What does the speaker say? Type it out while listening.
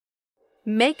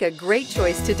Make a great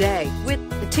choice today with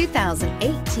the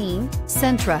 2018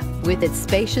 Sentra. With its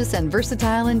spacious and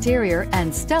versatile interior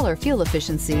and stellar fuel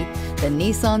efficiency, the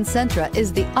Nissan Sentra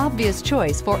is the obvious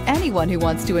choice for anyone who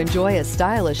wants to enjoy a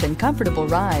stylish and comfortable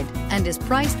ride and is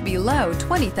priced below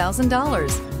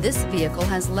 $20,000. This vehicle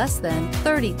has less than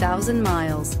 30,000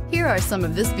 miles. Here are some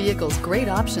of this vehicle's great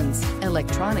options: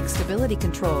 electronic stability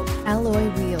control,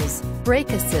 alloy wheels, brake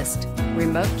assist,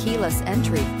 remote keyless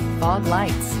entry, fog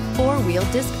lights, four-wheel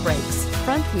disc brakes,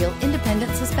 front-wheel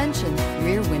independent suspension,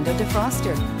 rear window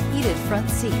defroster, heated front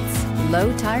seats,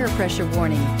 low tire pressure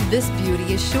warning. This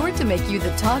beauty is sure to make you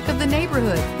the talk of the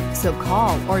neighborhood. So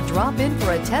call or drop in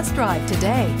for a test drive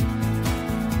today.